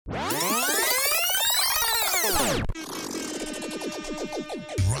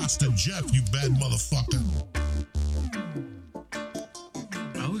Rasta Jeff, you bad motherfucker.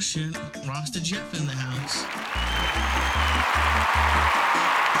 Oh shit, Rasta Jeff in the house.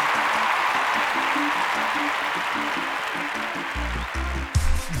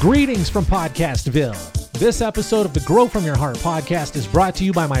 Greetings from Podcastville. This episode of the Grow From Your Heart podcast is brought to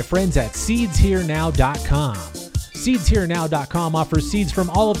you by my friends at SeedsHereNow.com. SeedsHereNow.com offers seeds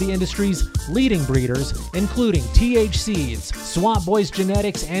from all of the industry's leading breeders, including TH Seeds, Swamp Boys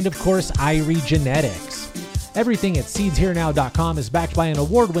Genetics, and of course, Irie Genetics. Everything at SeedsHereNow.com is backed by an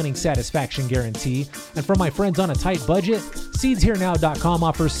award-winning satisfaction guarantee, and for my friends on a tight budget, SeedsHereNow.com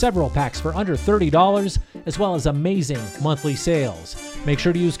offers several packs for under $30, as well as amazing monthly sales. Make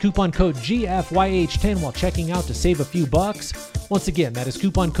sure to use coupon code GFYH10 while checking out to save a few bucks. Once again, that is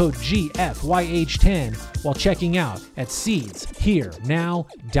coupon code GFYH10 while checking out at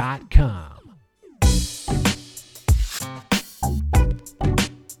SeedsHereNow.com.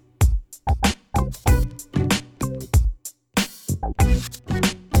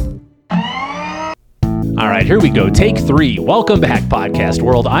 All right, here we go. Take 3. Welcome back, podcast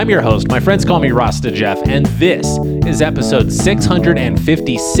world. I'm your host. My friends call me Rasta Jeff, and this is episode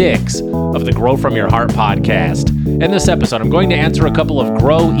 656 of the Grow From Your Heart podcast. In this episode, I'm going to answer a couple of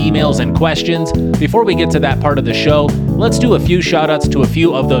grow emails and questions. Before we get to that part of the show, let's do a few shout-outs to a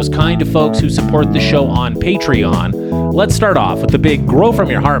few of those kind of folks who support the show on Patreon. Let's start off with the big Grow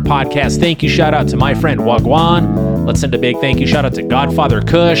From Your Heart podcast thank you shout-out to my friend Wagwan. Let's send a big thank you shout-out to Godfather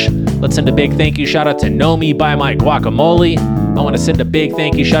Kush. Let's send a big thank you shout-out to Know Me by My Guacamole. I want to send a big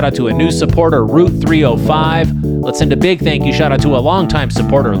thank you shout-out to a new supporter, Root305. Let's send a big thank you shout-out to a longtime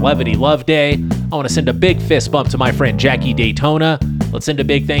supporter, Levity Love Day. I want to send a big fist bump to my friend Jackie Daytona. Let's send a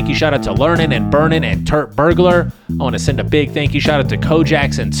big thank you shout-out to Learnin' and Burnin' and Turt Burglar. I want to send a big thank you shout-out to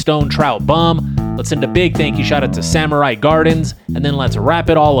Kojaks and Stone Trout Bum. Let's send a big thank you shout-out to Samurai Gardens. And then let's wrap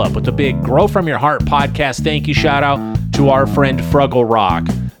it all up with a big Grow From Your Heart podcast thank you shout-out to our friend Fruggle Rock.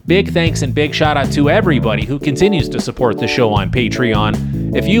 Big thanks and big shout out to everybody who continues to support the show on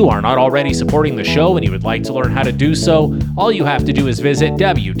Patreon. If you are not already supporting the show and you would like to learn how to do so, all you have to do is visit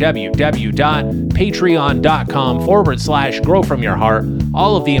www.patreon.com/Grow From Your Heart.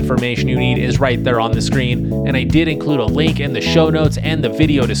 All of the information you need is right there on the screen, and I did include a link in the show notes and the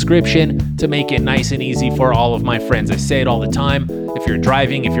video description to make it nice and easy for all of my friends. I say it all the time. If you're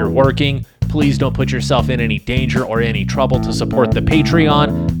driving, if you're working, please don't put yourself in any danger or any trouble to support the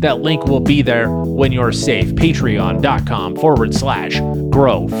Patreon. That link will be there when you're safe.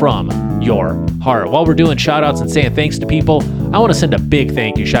 Patreon.com/Grow From Your Heart. While we're doing shout outs and saying thanks to people, I want to send a big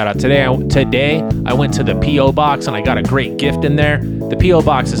thank you shout out today. I went to the P.O. box and I got a great gift in there. The P.O.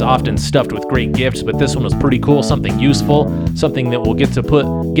 box is often stuffed with great gifts, but this one was pretty cool, something useful, something that will get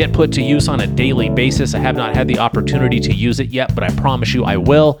put to use on a daily basis. I have not had the opportunity to use it yet, but I promise you I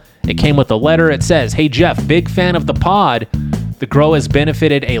will. It came with a letter. It says, "Hey Jeff, big fan of the pod. The Grow has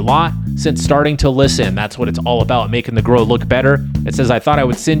benefited a lot since starting to listen." That's what it's all about, making the Grow look better. It says, "I thought I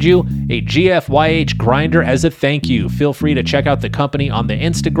would send you a GFYH grinder as a thank you. Feel free to check out the company on the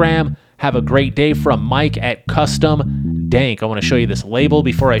Instagram. Have a great day, from Mike at Custom Dank." I want to show you this label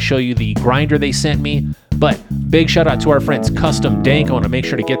before I show you the grinder they sent me. But big shout out to our friends Custom Dank. I want to make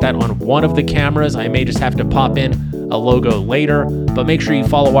sure to get that on one of the cameras. I may just have to pop in a logo later, but make sure you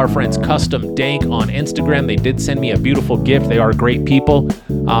follow our friends Custom Dank on Instagram. They did send me a beautiful gift. They are great people.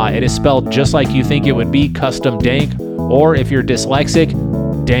 It is spelled just like you think it would be, Custom Dank, or if you're dyslexic,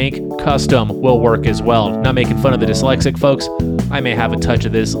 Dank Custom will work as well. Not making fun of the dyslexic folks. I may have a touch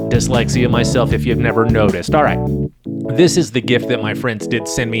of this dyslexia myself if you've never noticed. All right. This is the gift that my friends did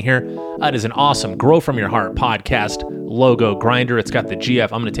send me here. It is an awesome Grow From Your Heart podcast logo grinder. It's got the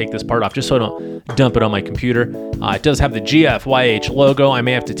GF. I'm going to take this part off just so I don't dump it on my computer. It does have the GFYH logo. I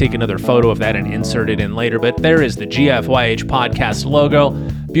may have to take another photo of that and insert it in later, but there is the GFYH podcast logo.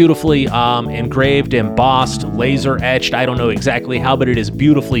 Beautifully engraved, embossed, laser etched. I don't know exactly how, but it is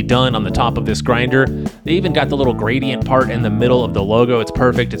beautifully done on the top of this grinder. They even got the little gradient part in the middle of the logo. It's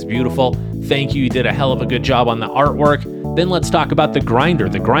perfect. It's beautiful. Thank you. You did a hell of a good job on the artwork. Then let's talk about the grinder.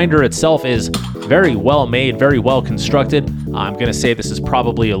 The grinder itself is very well made, very well constructed. I'm going to say this is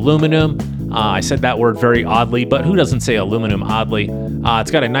probably aluminum. I said that word very oddly, but who doesn't say aluminum oddly?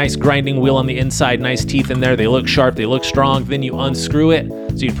 It's got a nice grinding wheel on the inside, nice teeth in there. They look sharp, they look strong. Then you unscrew it.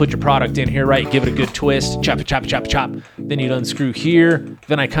 So you put your product in here, right? Give it a good twist, chop it, chop it, chop it, chop. Then you'd unscrew here.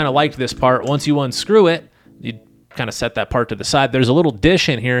 Then I kind of liked this part. Once you unscrew it, you kind of set that part to the side. There's a little dish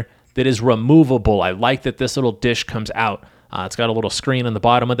in here that is removable. I like that this little dish comes out. It's got a little screen on the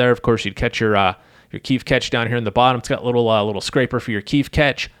bottom of there. Of course, you'd catch your keef catch down here in the bottom. It's got a little scraper for your keef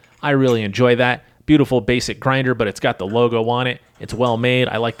catch. I really enjoy that. Beautiful basic grinder, but it's got the logo on it. It's well made.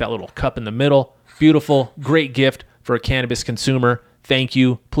 I like that little cup in the middle. Beautiful, great gift for a cannabis consumer. Thank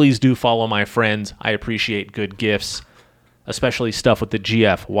you. Please do follow my friends. I appreciate good gifts, especially stuff with the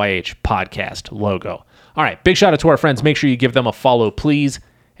GFYH podcast logo. All right, big shout out to our friends. Make sure you give them a follow, please.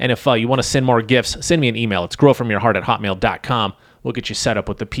 And if you want to send more gifts, send me an email. It's growfromyourheart@hotmail.com. We'll get you set up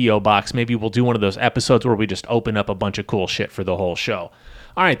with the P.O. box. Maybe we'll do one of those episodes where we just open up a bunch of cool shit for the whole show.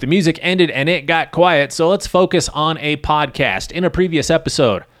 All right, the music ended and it got quiet, so let's focus on a podcast. In a previous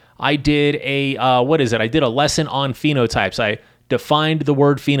episode, I did I did a lesson on phenotypes. I defined the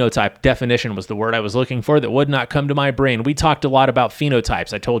word phenotype. Definition was the word I was looking for that would not come to my brain. We talked a lot about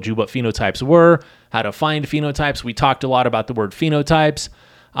phenotypes. I told you what phenotypes were, how to find phenotypes. We talked a lot about the word phenotypes.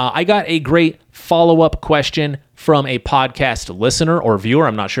 I got a great follow-up question from a podcast listener or viewer.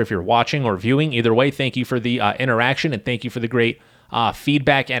 I'm not sure if you're watching or viewing. Either way, thank you for the interaction and thank you for the great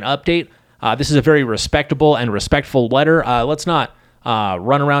feedback and update. This is a very respectable and respectful letter. Let's not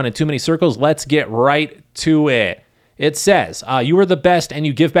run around in too many circles. Let's get right to it. It says, you are the best and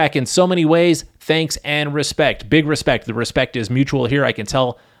you give back in so many ways. Thanks and respect. Big respect. The respect is mutual here. I can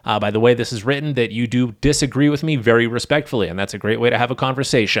tell by the way this is written that you do disagree with me very respectfully, and that's a great way to have a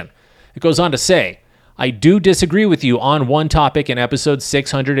conversation. It goes on to say, I do disagree with you on one topic in episode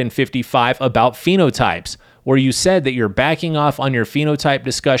 655 about phenotypes, where you said that you're backing off on your phenotype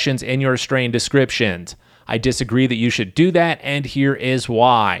discussions in your strain descriptions. I disagree that you should do that, and here is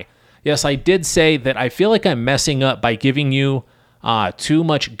why. Yes, I did say that I feel like I'm messing up by giving you too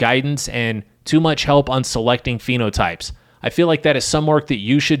much guidance and too much help on selecting phenotypes. I feel like that is some work that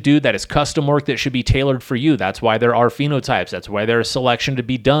you should do, that is custom work that should be tailored for you. That's why there are phenotypes. That's why there is selection to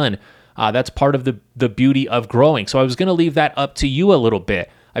be done. That's part of the beauty of growing. So I was going to leave that up to you a little bit.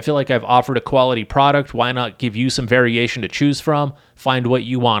 I feel like I've offered a quality product. Why not give you some variation to choose from? Find what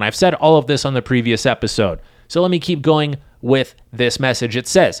you want. I've said all of this on the previous episode. So let me keep going with this message. It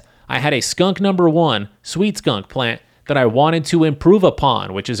says, I had a skunk number 1 sweet skunk plant that I wanted to improve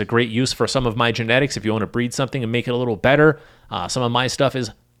upon, which is a great use for some of my genetics. If you want to breed something and make it a little better, some of my stuff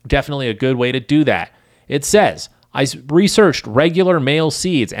is definitely a good way to do that. It says, I researched regular male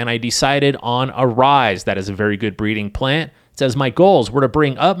seeds and I decided on a rise. That is a very good breeding plant. It says, my goals were to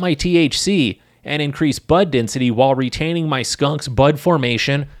bring up my THC and increase bud density while retaining my skunk's bud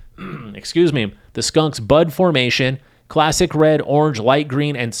formation, the skunk's bud formation, classic red, orange, light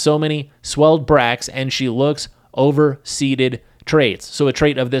green, and so many swelled bracts, and she looks overseeded traits. So a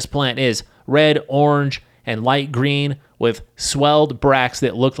trait of this plant is red, orange, and light green with swelled bracts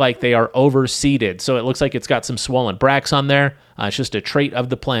that look like they are overseeded. So it looks like it's got some swollen bracts on there. It's just a trait of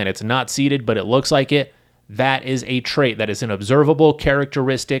the plant. It's not seeded, but it looks like it. That is a trait. That is an observable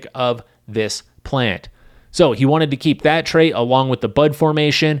characteristic of this plant. So he wanted to keep that trait along with the bud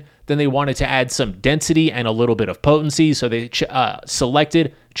formation. Then they wanted to add some density and a little bit of potency. So they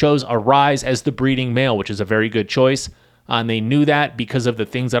chose a rise as the breeding male, which is a very good choice. And they knew that because of the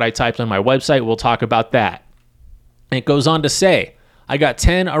things that I typed on my website. We'll talk about that. And it goes on to say, I got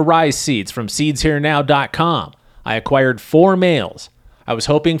 10 Arise seeds from seedsherenow.com. I acquired 4 males. I was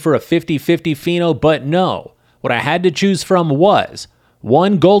hoping for a 50-50 pheno, but no. What I had to choose from was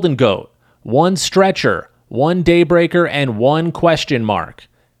 1 golden goat, 1 stretcher, 1 daybreaker, and 1 question mark.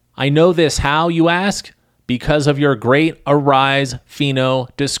 I know this how, you ask? Because of your great Arise pheno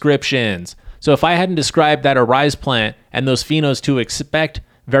descriptions. So if I hadn't described that Arise plant and those phenos to expect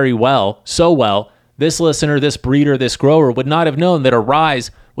very well, so well, this listener, this breeder, this grower would not have known that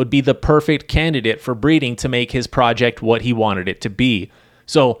Arise would be the perfect candidate for breeding to make his project what he wanted it to be.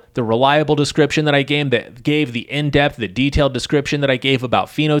 So the reliable description that I gave, the in-depth, the detailed description that I gave about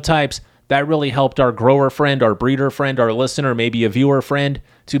phenotypes, that really helped our grower friend, our breeder friend, our listener, maybe a viewer friend,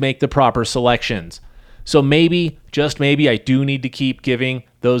 to make the proper selections. So maybe, just maybe, I do need to keep giving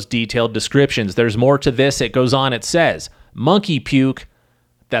those detailed descriptions. There's more to this. It goes on, it says, monkey puke.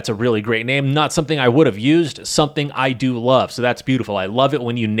 That's a really great name. Not something I would have used, something I do love. So that's beautiful. I love it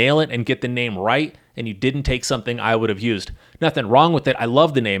when you nail it and get the name right and you didn't take something I would have used. Nothing wrong with it. I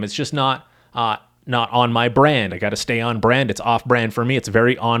love the name. It's just not on my brand. I got to stay on brand. It's off brand for me. It's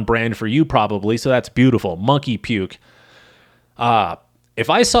very on brand for you probably. So that's beautiful. Monkey puke. If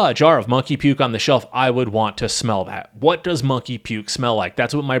I saw a jar of monkey puke on the shelf, I would want to smell that. What does monkey puke smell like?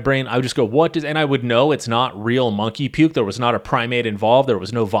 That's what my brain, I would just go, and I would know it's not real monkey puke. There was not a primate involved. There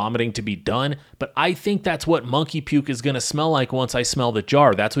was no vomiting to be done. But I think that's what monkey puke is going to smell like once I smell the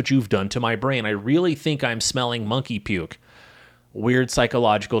jar. That's what you've done to my brain. I really think I'm smelling monkey puke. Weird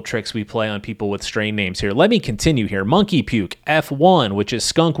psychological tricks we play on people with strain names here. Let me continue here. Monkey puke, F1, which is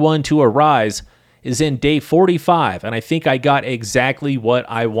skunk 1 to Arise, is in day 45, and I think I got exactly what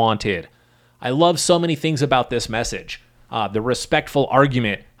I wanted. I love so many things about this message. The respectful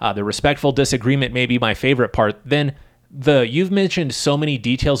argument, the respectful disagreement may be my favorite part. Then you've mentioned so many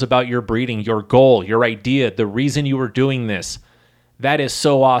details about your breeding, your goal, your idea, the reason you were doing this. That is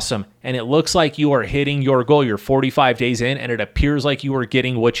so awesome. And it looks like you are hitting your goal. You're 45 days in, and it appears like you are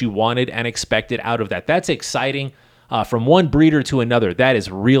getting what you wanted and expected out of that. That's exciting. From one breeder to another, that is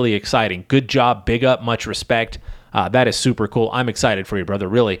really exciting. Good job, big up, much respect. That is super cool. I'm excited for you, brother,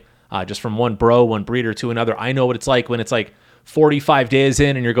 really. Just from one breeder to another. I know what it's like when it's like 45 days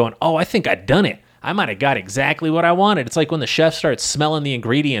in and you're going, oh, I think I've done it. I might have got exactly what I wanted. It's like when the chef starts smelling the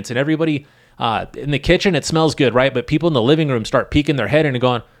ingredients and everybody in the kitchen, it smells good, right? But people in the living room start peeking their head in and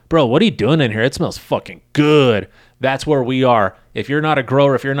going, bro, what are you doing in here? It smells fucking good. That's where we are. If you're not a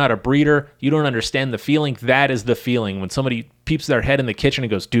grower, if you're not a breeder, you don't understand the feeling. That is the feeling when somebody peeps their head in the kitchen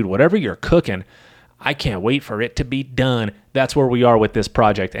and goes, dude, whatever you're cooking, I can't wait for it to be done. That's where we are with this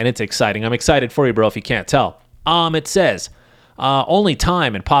project, and it's exciting. I'm excited for you, bro, if you can't tell. It says, only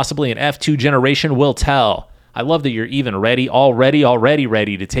time and possibly an F2 generation will tell. I love that you're even already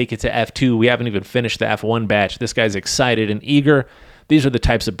ready to take it to F2. We haven't even finished the F1 batch. This guy's excited and eager. These are the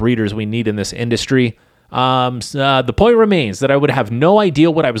types of breeders we need in this industry. The point remains that I would have no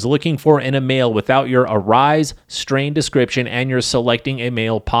idea what I was looking for in a male without your Arise strain description and your Selecting a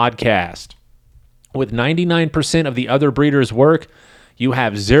Male podcast. With 99% of the other breeders' work, you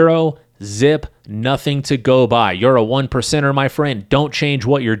have zero, zip, nothing to go by. You're a 1%er, my friend. Don't change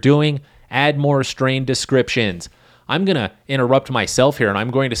what you're doing. Add more strain descriptions. I'm going to interrupt myself here, and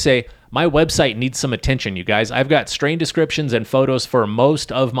I'm going to say my website needs some attention, you guys. I've got strain descriptions and photos for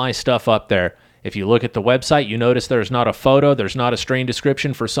most of my stuff up there. If you look at the website, you notice there's not a photo, there's not a strain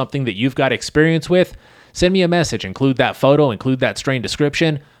description for something that you've got experience with. Send me a message, include that photo, include that strain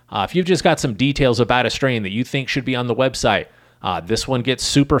description. If you've just got some details about a strain that you think should be on the website, this one gets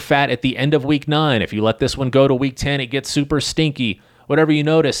super fat at the end of week 9. If you let this one go to week 10, it gets super stinky. Whatever you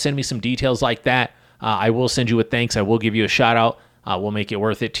notice, send me some details like that. I will send you a thanks. I will give you a shout out. We'll make it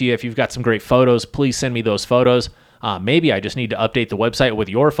worth it to you. If you've got some great photos, please send me those photos. Maybe I just need to update the website with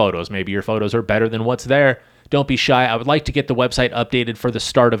your photos. Maybe your photos are better than what's there. Don't be shy. I would like to get the website updated for the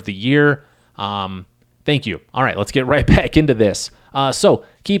start of the year. Thank you. All right, let's get right back into this. So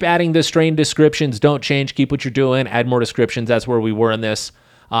keep adding the strain descriptions. Don't change. Keep what you're doing. Add more descriptions. That's where we were in this.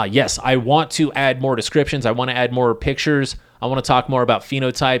 Yes, I want to add more descriptions. I want to add more pictures. I want to talk more about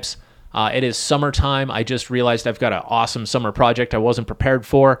phenotypes. It is summertime. I just realized I've got an awesome summer project I wasn't prepared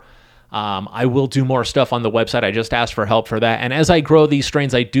for. I will do more stuff on the website. I just asked for help for that. And as I grow these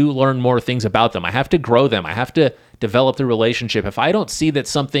strains, I do learn more things about them. I have to grow them. I have to develop the relationship. If I don't see that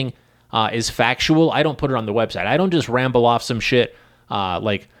something is factual, I don't put it on the website. I don't just ramble off some shit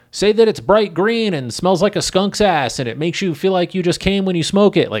like say that it's bright green and smells like a skunk's ass and it makes you feel like you just came when you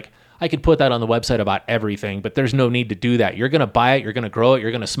smoke it. Like, I could put that on the website about everything, but there's no need to do that. You're going to buy it, you're going to grow it,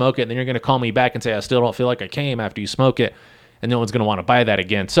 you're going to smoke it, and then you're going to call me back and say, I still don't feel like I came after you smoke it, and no one's going to want to buy that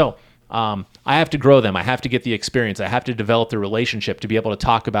again. So I have to grow them. I have to get the experience. I have to develop the relationship to be able to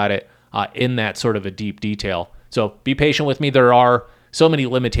talk about it in that sort of a deep detail. So be patient with me. There are so many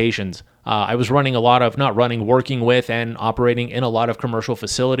limitations. I was working with and operating in a lot of commercial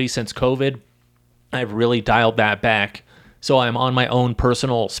facilities since COVID. I've really dialed that back. So I'm on my own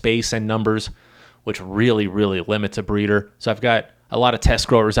personal space and numbers, which really, really limits a breeder. So I've got a lot of test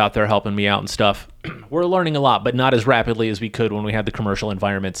growers out there helping me out and stuff. We're learning a lot, but not as rapidly as we could when we had the commercial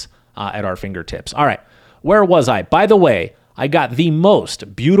environments at our fingertips. All right, where was I? By the way, I got the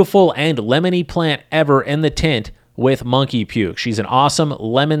most beautiful and lemony plant ever in the tent with Monkey Puke. She's an awesome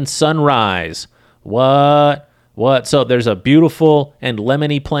lemon sunrise. What? So there's a beautiful and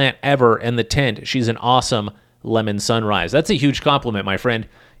lemony plant ever in the tent. She's an awesome lemon sunrise. That's a huge compliment, my friend.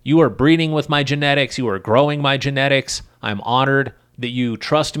 You are breeding with my genetics. You are growing my genetics. I'm honored that you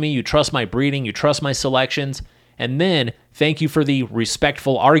trust me. You trust my breeding. You trust my selections. And then thank you for the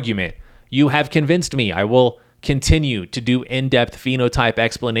respectful argument. You have convinced me. I will continue to do in-depth phenotype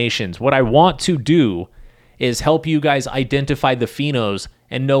explanations. What I want to do is help you guys identify the phenos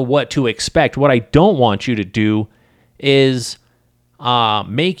and know what to expect. What I don't want you to do is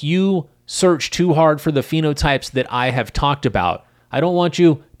make you search too hard for the phenotypes that I have talked about. I don't want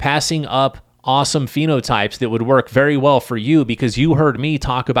you passing up awesome phenotypes that would work very well for you because you heard me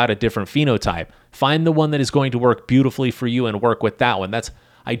talk about a different phenotype. Find the one that is going to work beautifully for you and work with that one.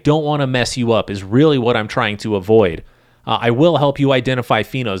 I don't want to mess you up is really what I'm trying to avoid. I will help you identify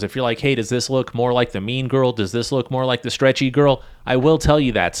phenos. If you're like, hey, does this look more like the mean girl? Does this look more like the stretchy girl? I will tell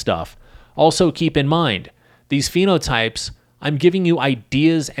you that stuff. Also, keep in mind, these phenotypes, I'm giving you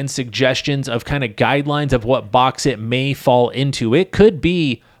ideas and suggestions of kind of guidelines of what box it may fall into. It could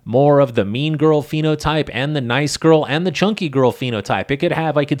be more of the mean girl phenotype and the nice girl and the chunky girl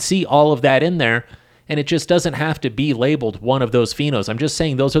phenotype. I could see all of that in there, and it just doesn't have to be labeled one of those phenos. I'm just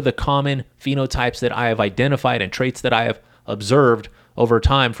saying those are the common phenotypes that I have identified and traits that I have observed over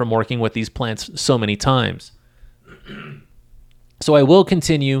time from working with these plants so many times. So I will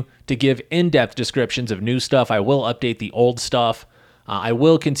continue to give in-depth descriptions of new stuff. I will update the old stuff. I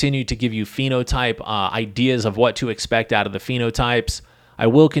will continue to give you phenotype ideas of what to expect out of the phenotypes. I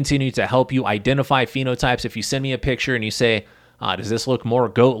will continue to help you identify phenotypes. If you send me a picture and you say, does this look more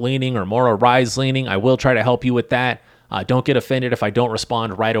goat leaning or more arise leaning, I will try to help you with that. Don't get offended if I don't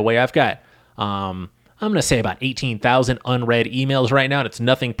respond right away. I've got, I'm going to say about 18,000 unread emails right now, and it's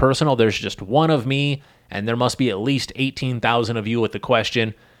nothing personal. There's just one of me, and there must be at least 18,000 of you with the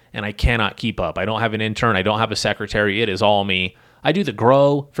question, and I cannot keep up. I don't have an intern. I don't have a secretary. It is all me. I do the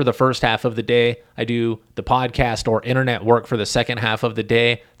grow for the first half of the day. I do the podcast or internet work for the second half of the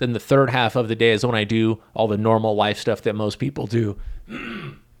day. Then the third half of the day is when I do all the normal life stuff that most people do.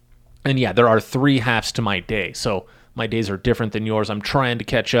 And yeah, there are 3 halves to my day. So my days are different than yours. I'm trying to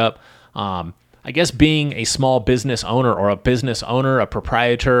catch up. I guess being a small business owner or a business owner, a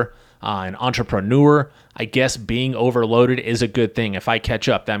proprietor, an entrepreneur, I guess being overloaded is a good thing. If I catch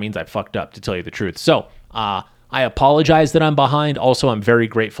up, that means I fucked up, to tell you the truth. So I apologize that I'm behind. Also, I'm very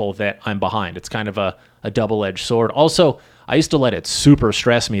grateful that I'm behind. It's kind of a double-edged sword. Also, I used to let it super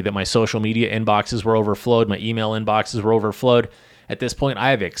stress me that my social media inboxes were overflowed, my email inboxes were overflowed. At this point,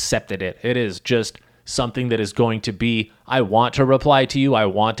 I have accepted it. It is just something that is going to be, I want to reply to you, I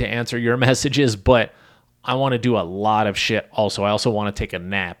want to answer your messages, but I want to do a lot of shit also. I also want to take a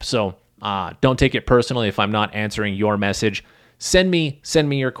nap. So don't take it personally if I'm not answering your message. Send me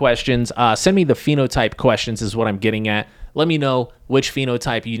your questions. Send me the phenotype questions is what I'm getting at. Let me know which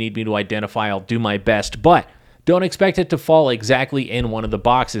phenotype you need me to identify. I'll do my best, but don't expect it to fall exactly in one of the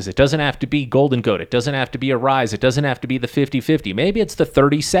boxes. It doesn't have to be golden goat. It doesn't have to be a rise. It doesn't have to be the 50-50. Maybe it's the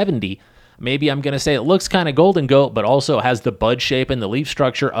 30-70. Maybe I'm going to say it looks kind of golden goat, but also has the bud shape and the leaf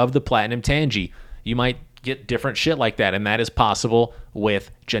structure of the platinum tangy. You might get different shit like that, and that is possible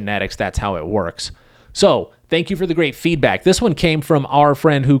with genetics. That's how it works. So thank you for the great feedback. This one came from our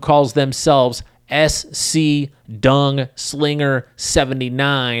friend who calls themselves SC Dung Slinger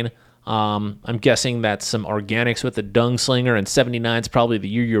 79. I'm guessing that's some organics with the Dung Slinger, and 79 is probably the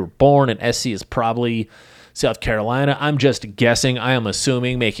year you were born, and SC is probably South Carolina. I'm just guessing. I am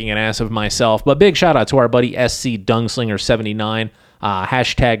assuming, making an ass of myself. But big shout out to our buddy SC Dung Slinger 79.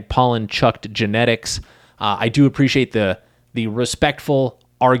 Hashtag pollen chucked genetics. I do appreciate the respectful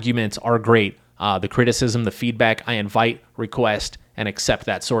arguments are great. The criticism, the feedback, I invite, request, and accept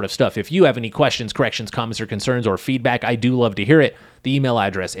that sort of stuff. If you have any questions, corrections, comments, or concerns, or feedback, I do love to hear it. The email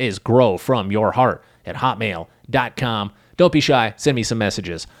address is growfromyourheart@hotmail.com. Don't be shy. Send me some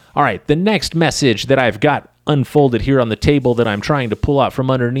messages. All right, the next message that I've got unfolded here on the table that I'm trying to pull out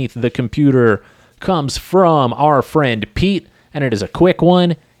from underneath the computer comes from our friend Pete, and it is a quick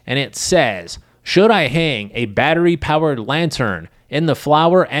one, and it says, should I hang a battery-powered lantern in the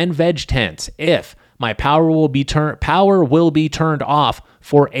flower and veg tents if my power will be turned off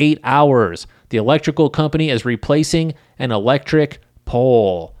for 8 hours? The electrical company is replacing an electric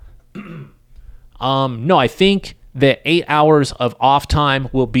pole. No, I think that 8 hours of off time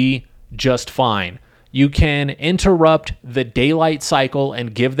will be just fine. You can interrupt the daylight cycle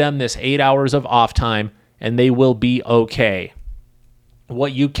and give them this 8 hours of off time, and they will be okay.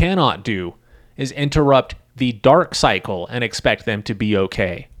 What you cannot do is interrupt the dark cycle and expect them to be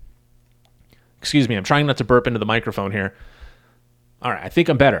okay. Excuse me, I'm trying not to burp into the microphone here. All right, I think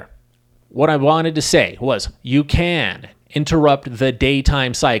I'm better. What I wanted to say was you can interrupt the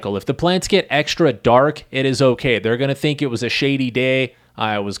daytime cycle. If the plants get extra dark, it is okay. They're going to think it was a shady day,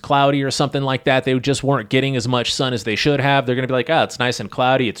 it was cloudy or something like that. They just weren't getting as much sun as they should have. They're going to be like, oh, it's nice and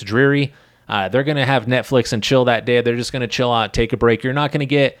cloudy, it's dreary. They're going to have Netflix and chill that day. They're just going to chill out, take a break. You're not going to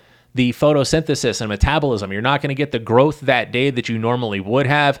get the photosynthesis and metabolism. You're not going to get the growth that day that you normally would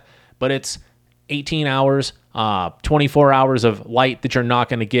have, but it's 18 hours, 24 hours of light that you're not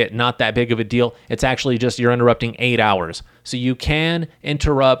going to get. Not that big of a deal. It's actually just you're interrupting 8 hours. So you can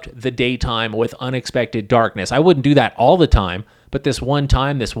interrupt the daytime with unexpected darkness. I wouldn't do that all the time, but this one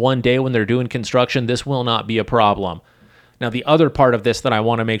time, this one day when they're doing construction, this will not be a problem. Now, the other part of this that I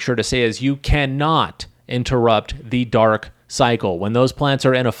want to make sure to say is you cannot interrupt the dark cycle. When those plants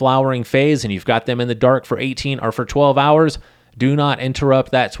are in a flowering phase and you've got them in the dark for 18 or for 12 hours, do not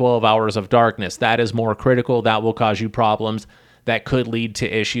interrupt that 12 hours of darkness. That is more critical. That will cause you problems that could lead to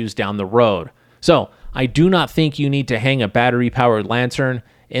issues down the road. So I do not think you need to hang a battery-powered lantern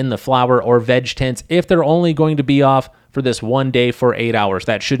in the flower or veg tents if they're only going to be off for this one day for 8 hours.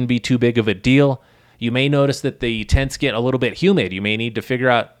 That shouldn't be too big of a deal. You may notice that the tents get a little bit humid. You may need to figure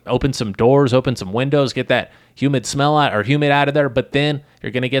out, open some doors, open some windows, get that humid out of there, but then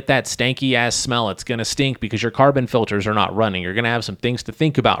you're going to get that stanky ass smell. It's going to stink because your carbon filters are not running. You're going to have some things to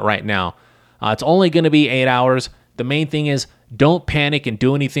think about right now. It's only going to be 8 hours. The main thing is don't panic and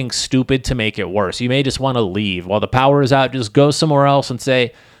do anything stupid to make it worse. You may just want to leave. While the power is out, just go somewhere else and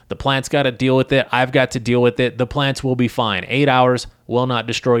say, the plant's got to deal with it. I've got to deal with it. The plants will be fine. 8 hours will not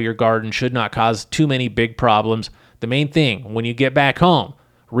destroy your garden, should not cause too many big problems. The main thing, when you get back home,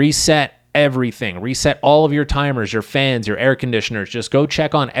 reset everything. Reset all of your timers, your fans, your air conditioners. Just go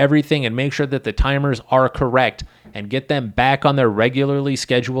check on everything and make sure that the timers are correct and get them back on their regularly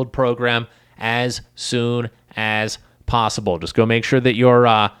scheduled program as soon as possible. Just go make sure that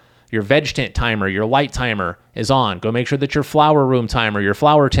your veg tent timer, your light timer is on. Go make sure that your flower room timer, your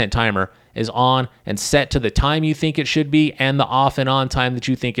flower tent timer is on and set to the time you think it should be and the off and on time that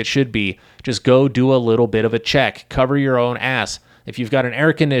you think it should be. Just go do a little bit of a check. Cover your own ass. If you've got an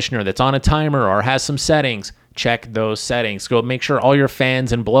air conditioner that's on a timer or has some settings, check those settings. Go make sure all your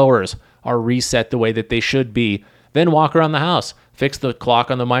fans and blowers are reset the way that they should be. Then walk around the house. Fix the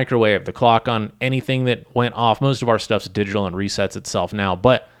clock on the microwave, the clock on anything that went off. Most of our stuff's digital and resets itself now,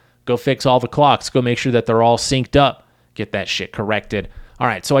 but go fix all the clocks. Go make sure that they're all synced up. Get that shit corrected. All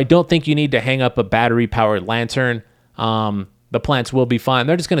right, so I don't think you need to hang up a battery-powered lantern. The plants will be fine.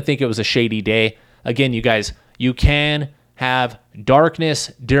 They're just going to think it was a shady day. Again, you guys, you can have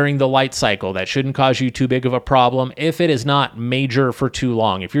darkness during the light cycle. That shouldn't cause you too big of a problem if it is not major for too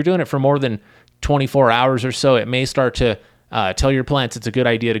long. If you're doing it for more than 24 hours or so, it may start to tell your plants it's a good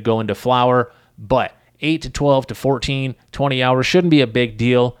idea to go into flower, but 8 to 12 to 14, 20 hours shouldn't be a big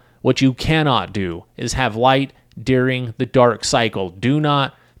deal. What you cannot do is have light during the dark cycle. Do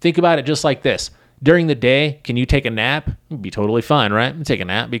not think about it just like this. During the day, can you take a nap? It'd be totally fine, right? Take a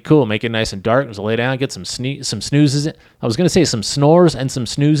nap, be cool, make it nice and dark. Just lay down, get some snoozes. I was going to say some snores and some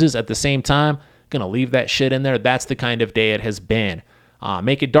snoozes at the same time. Going to leave that shit in there. That's the kind of day it has been.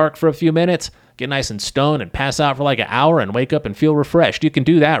 Make it dark for a few minutes, get nice and stoned and pass out for like an hour and wake up and feel refreshed. You can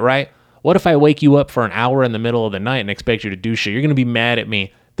do that, right? What if I wake you up for an hour in the middle of the night and expect you to do shit? You're going to be mad at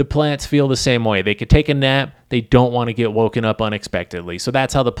me. The plants feel the same way. They could take a nap. They don't want to get woken up unexpectedly. So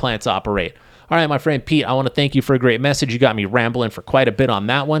that's how the plants operate. All right, my friend Pete, I want to thank you for a great message. You got me rambling for quite a bit on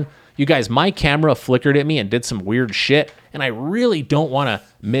that one. You guys, my camera flickered at me and did some weird shit, and I really don't want to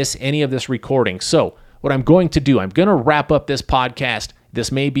miss any of this recording. So what I'm going to do, I'm going to wrap up this podcast.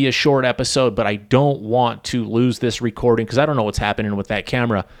 This may be a short episode, but I don't want to lose this recording because I don't know what's happening with that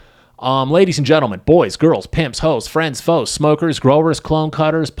camera. Ladies and gentlemen, boys, girls, pimps, hoes, friends, foes, smokers, growers, clone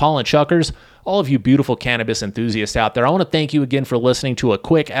cutters, pollen chuckers, all of you beautiful cannabis enthusiasts out there, I want to thank you again for listening to a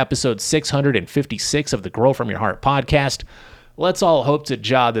quick episode 656 of the Grow From Your Heart podcast. Let's all hope to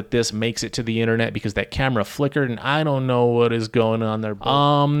God that this makes it to the internet because that camera flickered and I don't know what is going on there.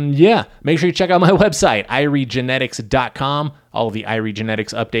 Yeah, make sure you check out my website, iriegenetics.com. All of the Irie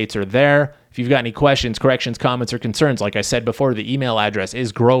Genetics updates are there. If you've got any questions, corrections, comments, or concerns, like I said before, the email address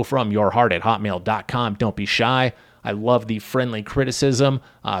is growfromyourheart@hotmail.com. Don't be shy. I love the friendly criticism,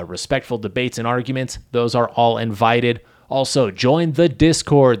 respectful debates and arguments. Those are all invited. Also, join the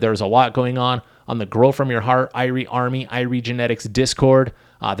Discord. There's a lot going on the Grow From Your Heart Irie Army Irie Genetics Discord.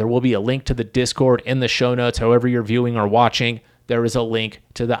 There will be a link to the Discord in the show notes. However you're viewing or watching, there is a link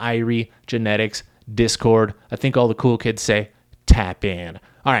to the Irie Genetics Discord. I think all the cool kids say, tap in.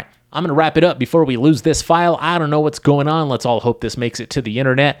 All right, I'm going to wrap it up before we lose this file. I don't know what's going on. Let's all hope this makes it to the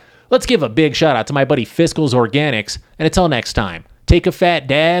internet. Let's give a big shout out to my buddy Fiscal's Organics. And until next time, take a fat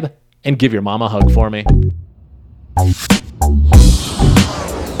dab and give your mama a hug for me.